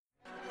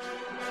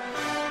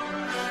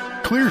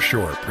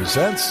Clearshore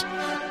presents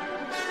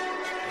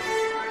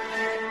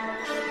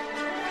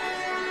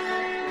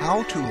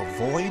How to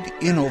Avoid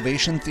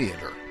Innovation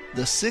Theater,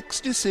 the 6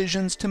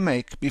 Decisions to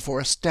Make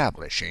Before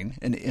Establishing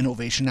an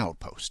Innovation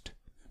Outpost,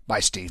 by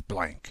Steve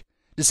Blank,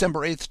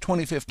 December 8th,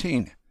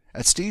 2015,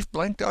 at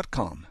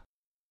steveblank.com.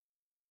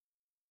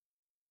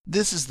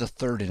 This is the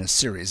third in a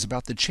series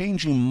about the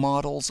changing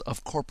models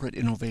of corporate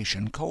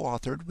innovation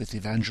co-authored with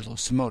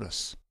Evangelos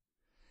Simotas.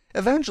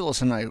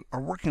 Evangelos and I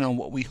are working on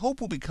what we hope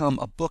will become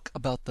a book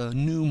about the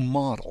new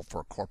model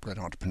for corporate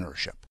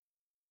entrepreneurship.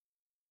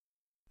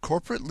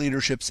 Corporate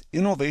Leadership's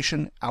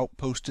Innovation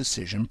Outpost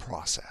Decision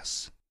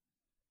Process.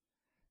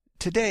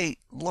 Today,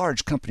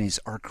 large companies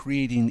are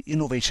creating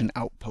innovation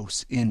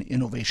outposts in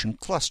innovation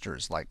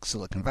clusters like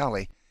Silicon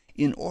Valley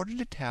in order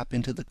to tap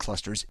into the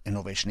cluster's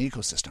innovation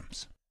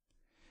ecosystems.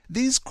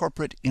 These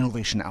corporate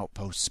innovation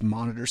outposts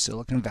monitor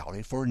Silicon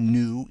Valley for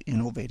new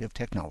innovative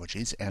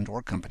technologies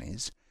and/or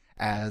companies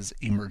as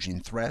emerging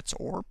threats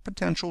or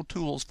potential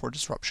tools for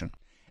disruption,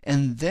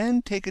 and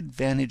then take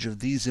advantage of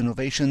these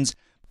innovations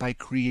by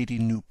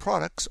creating new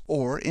products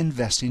or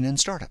investing in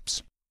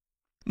startups.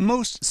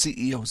 Most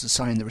CEOs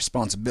assign the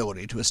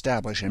responsibility to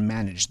establish and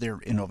manage their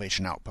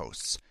innovation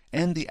outposts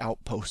and the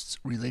outposts'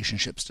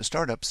 relationships to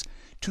startups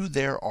to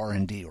their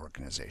R&D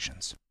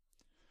organizations.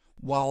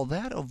 While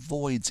that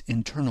avoids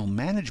internal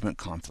management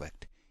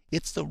conflict,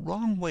 it's the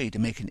wrong way to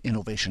make an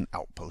innovation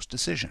outpost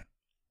decision.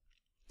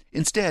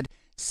 Instead,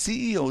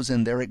 CEOs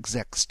and their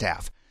exec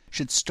staff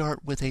should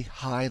start with a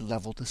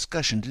high-level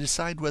discussion to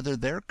decide whether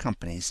their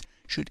companies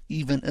should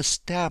even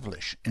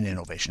establish an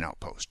innovation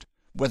outpost,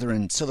 whether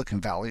in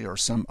Silicon Valley or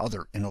some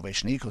other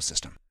innovation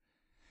ecosystem.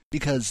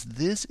 Because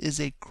this is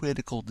a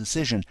critical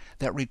decision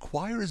that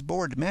requires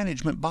board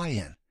management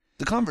buy-in.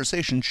 The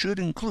conversation should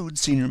include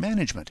senior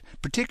management,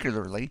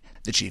 particularly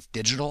the Chief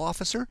Digital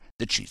Officer,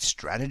 the Chief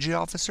Strategy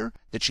Officer,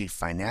 the Chief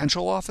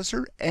Financial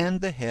Officer,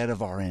 and the Head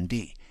of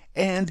R&D,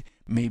 and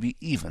maybe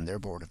even their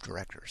board of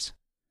directors.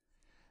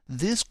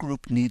 This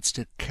group needs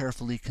to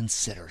carefully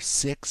consider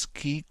 6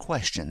 key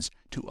questions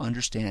to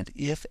understand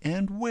if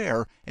and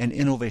where an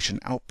innovation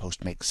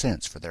outpost makes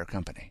sense for their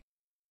company.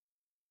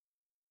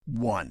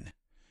 1.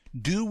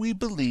 Do we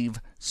believe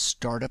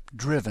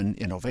startup-driven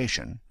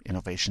innovation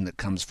that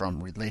comes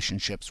from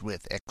relationships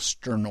with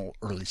external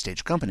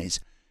early-stage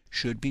companies,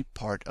 should be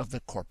part of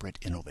the corporate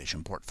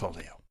innovation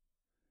portfolio?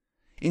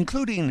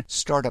 Including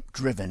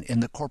startup-driven in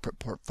the corporate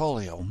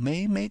portfolio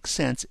may make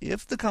sense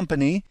if the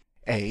company,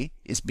 A,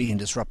 is being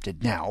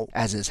disrupted now,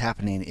 as is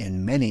happening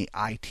in many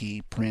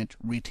IT, print,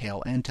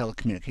 retail, and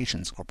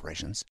telecommunications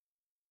corporations.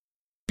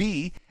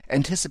 B,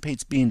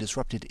 anticipates being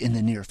disrupted in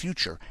the near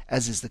future,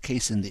 as is the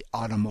case in the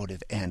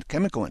automotive and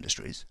chemical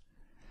industries.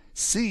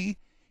 C,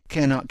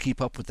 cannot keep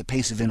up with the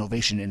pace of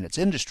innovation in its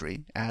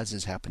industry, as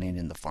is happening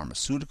in the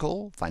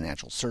pharmaceutical,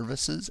 financial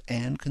services,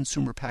 and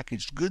consumer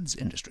packaged goods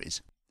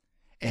industries.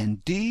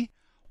 And D,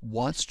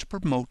 wants to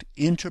promote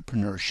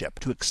entrepreneurship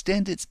to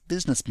extend its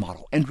business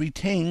model and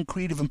retain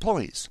creative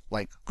employees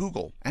like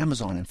Google,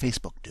 Amazon, and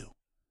Facebook do.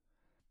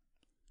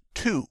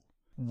 2.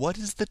 What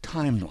is the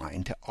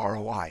timeline to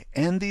ROI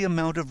and the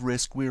amount of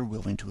risk we are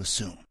willing to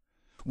assume?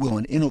 Will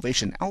an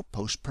innovation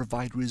outpost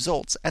provide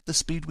results at the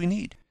speed we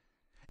need?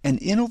 An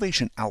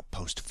innovation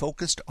outpost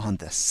focused on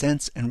the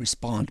sense and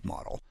respond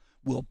model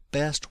will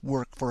best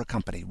work for a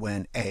company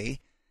when A,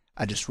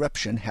 a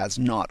disruption has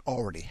not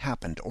already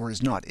happened or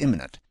is not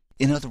imminent.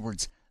 In other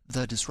words,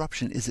 the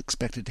disruption is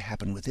expected to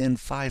happen within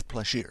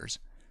 5+ years.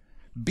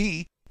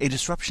 B, a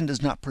disruption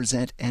does not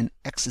present an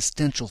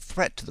existential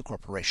threat to the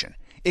corporation.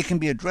 It can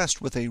be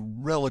addressed with a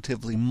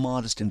relatively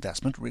modest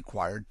investment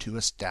required to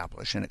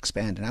establish and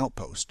expand an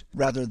outpost,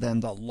 rather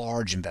than the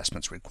large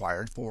investments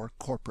required for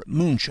corporate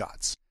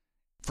moonshots.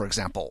 For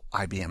example,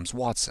 IBM's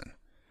Watson.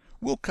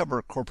 We'll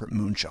cover corporate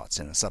moonshots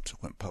in a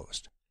subsequent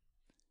post.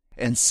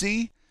 And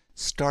C,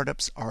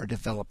 startups are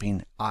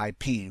developing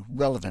IP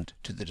relevant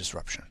to the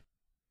disruption.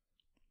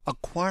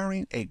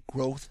 Acquiring a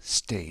growth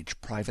stage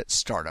private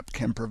startup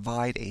can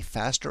provide a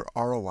faster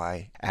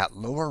ROI at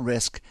lower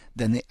risk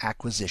than the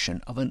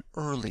acquisition of an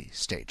early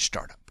stage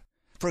startup.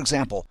 For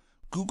example,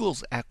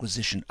 Google's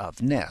acquisition of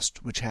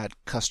Nest, which had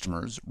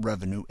customers,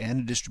 revenue,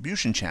 and a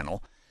distribution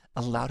channel,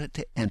 allowed it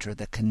to enter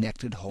the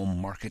connected home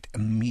market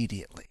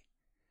immediately.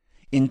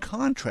 In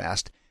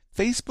contrast,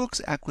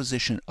 Facebook's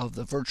acquisition of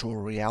the virtual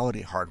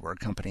reality hardware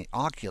company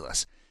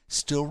Oculus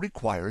still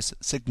requires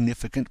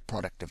significant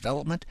product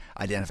development,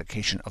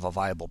 identification of a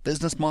viable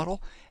business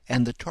model,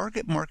 and the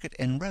target market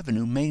and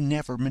revenue may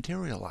never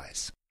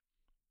materialize.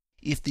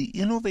 If the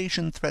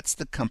innovation threats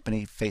the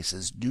company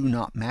faces do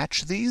not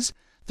match these,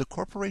 the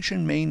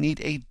corporation may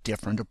need a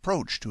different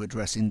approach to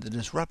addressing the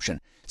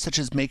disruption, such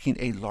as making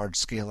a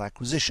large-scale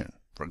acquisition,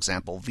 for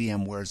example,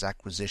 VMware's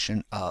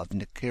acquisition of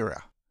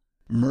Nicira,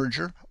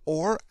 merger,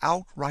 or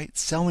outright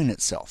selling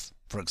itself,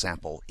 for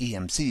example,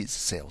 EMC's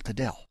sale to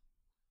Dell.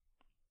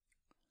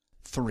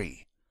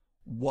 3.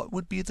 What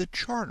would be the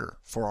charter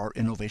for our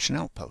innovation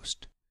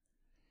outpost?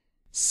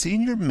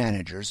 Senior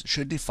managers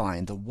should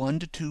define the 1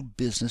 to 2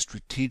 business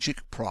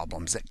strategic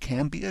problems that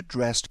can be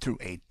addressed through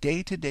a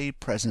day-to-day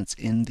presence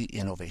in the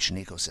innovation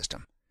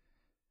ecosystem.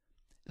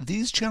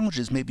 These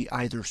challenges may be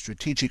either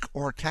strategic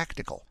or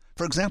tactical.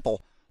 For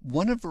example,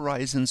 one of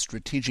Verizon's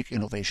strategic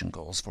innovation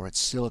goals for its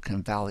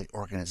Silicon Valley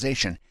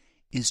organization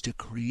is to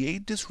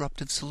create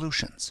disruptive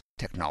solutions,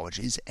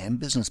 technologies, and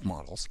business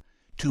models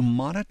to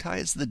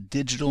monetize the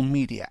digital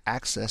media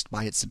accessed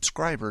by its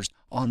subscribers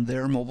on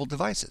their mobile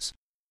devices.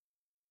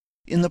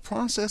 In the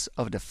process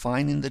of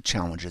defining the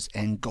challenges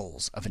and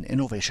goals of an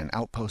innovation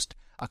outpost,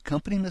 a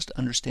company must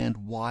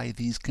understand why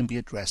these can be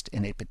addressed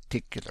in a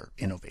particular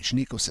innovation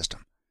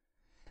ecosystem.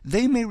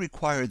 They may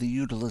require the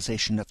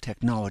utilization of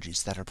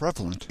technologies that are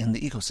prevalent in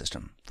the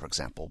ecosystem, for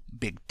example,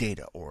 big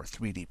data or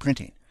 3D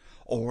printing,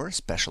 or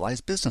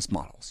specialized business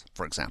models,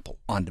 for example,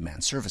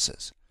 on-demand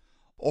services,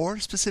 or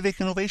specific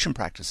innovation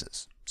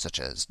practices, such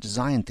as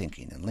design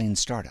thinking and lean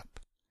startup,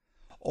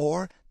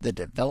 or the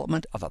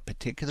development of a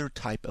particular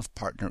type of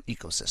partner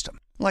ecosystem,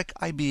 like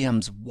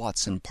IBM's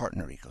Watson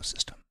Partner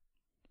Ecosystem.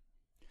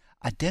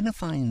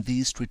 Identifying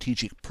these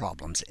strategic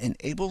problems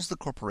enables the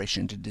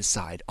corporation to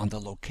decide on the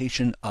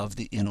location of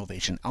the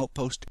innovation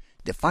outpost,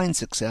 define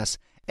success,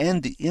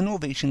 and the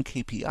innovation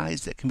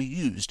KPIs that can be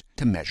used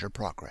to measure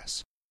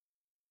progress.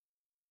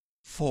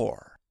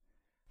 4.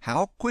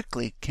 How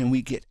quickly can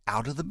we get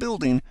out of the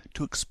building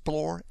to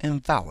explore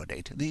and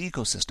validate the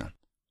ecosystem?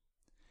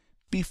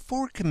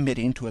 Before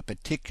committing to a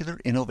particular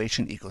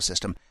innovation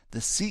ecosystem, the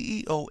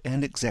CEO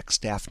and exec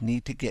staff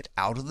need to get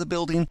out of the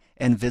building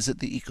and visit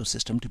the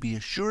ecosystem to be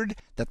assured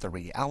that the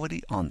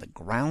reality on the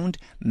ground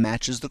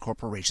matches the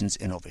corporation's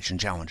innovation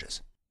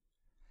challenges.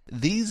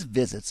 These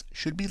visits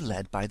should be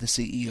led by the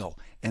CEO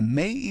and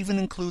may even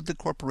include the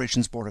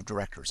corporation's board of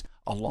directors,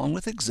 along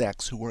with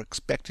execs who are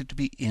expected to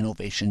be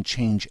innovation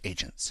change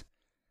agents.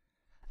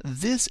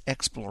 This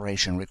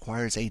exploration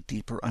requires a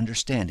deeper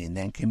understanding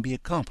than can be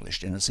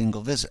accomplished in a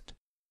single visit.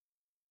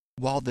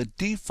 While the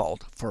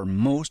default for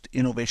most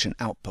innovation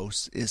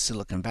outposts is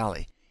Silicon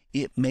Valley,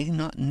 it may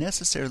not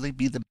necessarily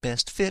be the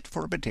best fit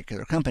for a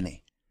particular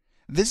company.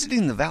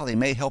 Visiting the Valley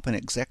may help an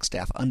exec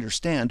staff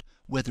understand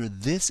whether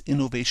this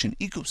innovation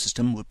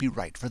ecosystem would be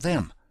right for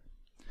them.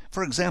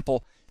 For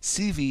example,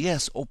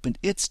 CVS opened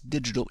its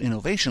Digital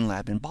Innovation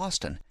Lab in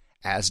Boston,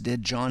 as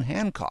did John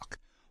Hancock,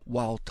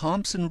 while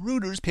Thomson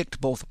Reuters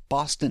picked both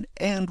Boston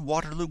and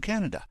Waterloo,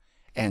 Canada,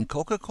 and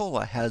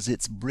Coca-Cola has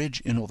its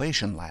Bridge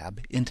Innovation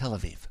Lab in Tel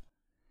Aviv.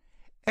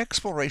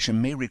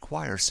 Exploration may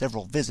require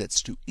several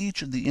visits to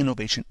each of the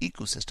innovation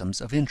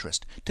ecosystems of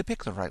interest to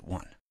pick the right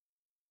one.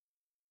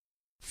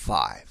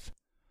 5.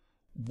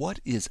 What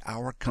is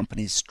our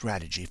company's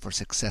strategy for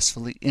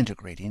successfully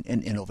integrating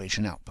an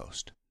innovation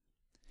outpost?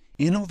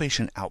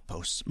 Innovation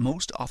outposts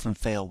most often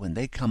fail when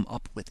they come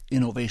up with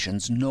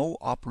innovations no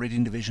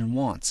operating division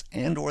wants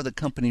and/or the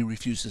company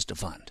refuses to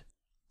fund.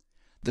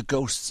 The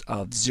ghosts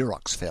of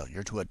Xerox's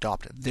failure to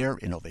adopt their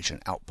innovation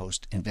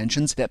outpost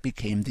inventions that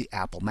became the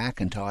Apple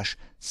Macintosh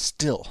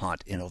still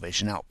haunt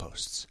innovation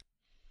outposts.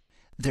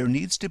 There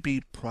needs to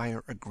be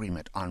prior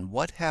agreement on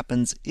what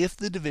happens if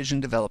the division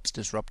develops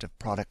disruptive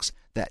products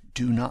that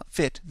do not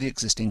fit the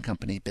existing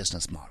company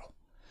business model.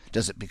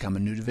 Does it become a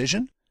new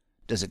division?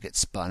 Does it get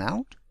spun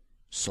out?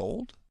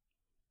 Sold?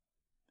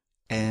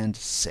 And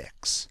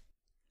 6.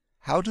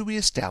 How do we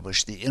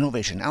establish the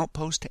innovation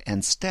outpost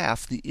and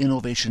staff the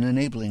innovation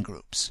enabling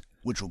groups,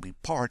 which will be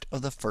part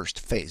of the first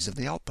phase of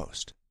the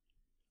outpost?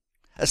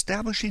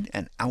 Establishing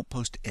an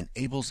outpost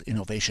enables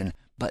innovation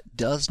but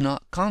does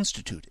not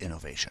constitute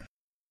innovation.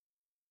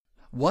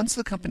 Once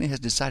the company has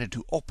decided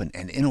to open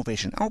an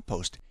innovation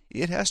outpost,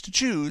 it has to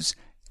choose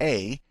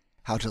A.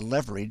 How to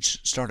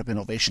leverage startup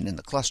innovation in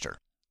the cluster.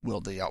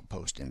 Will the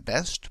outpost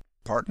invest,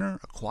 partner,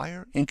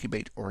 acquire,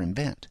 incubate, or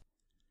invent?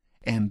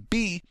 And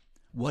B.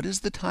 What is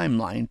the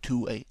timeline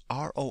to a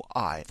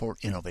ROI for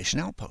innovation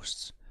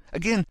outposts?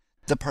 Again,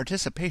 the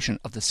participation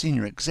of the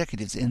senior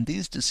executives in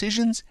these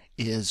decisions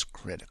is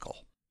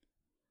critical.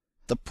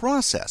 The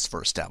process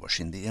for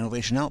establishing the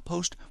innovation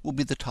outpost will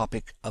be the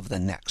topic of the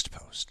next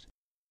post.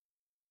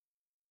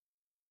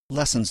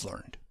 Lessons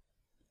learned.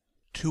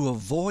 To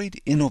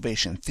avoid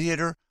innovation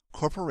theater,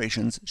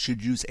 corporations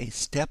should use a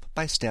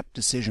step-by-step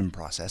decision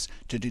process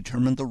to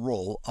determine the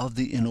role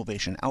the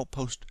innovation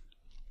outpost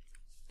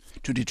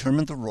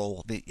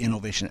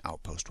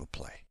will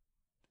play.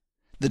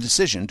 The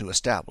decision to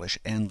establish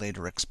and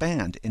later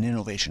expand an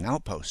innovation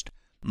outpost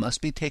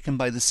must be taken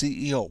by the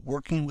CEO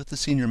working with the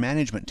senior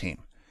management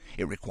team.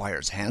 It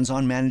requires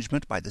hands-on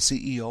management by the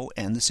CEO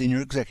and the senior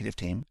executive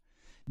team.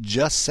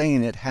 Just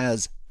saying it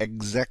has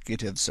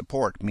executive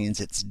support means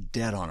it's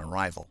dead on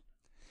arrival.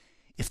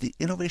 If the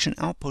innovation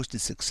outpost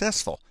is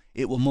successful,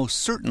 it will most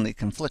certainly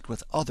conflict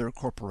with other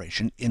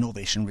corporation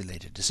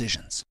innovation-related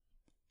decisions.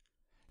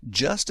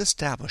 Just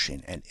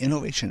establishing an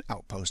innovation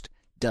outpost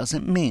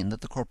doesn't mean that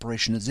the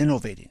corporation is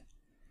innovating.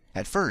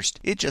 At first,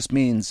 it just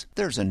means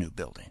there's a new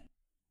building.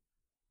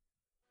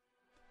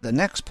 The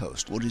next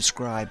post will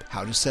describe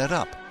how to set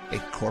up a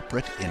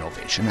corporate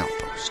innovation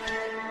outpost.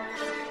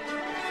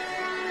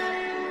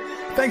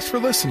 Thanks for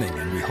listening,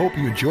 and we hope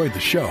you enjoyed the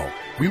show.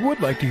 We would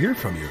like to hear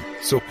from you,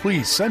 so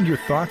please send your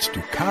thoughts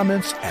to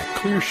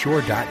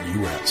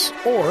comments@clearshore.us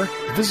or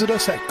visit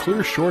us at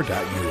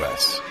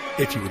clearshore.us.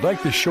 If you would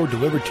like this show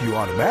delivered to you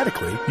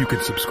automatically, you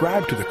can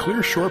subscribe to the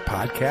Clear Shore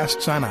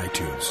podcasts on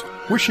iTunes.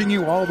 Wishing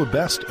you all the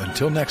best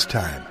until next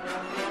time.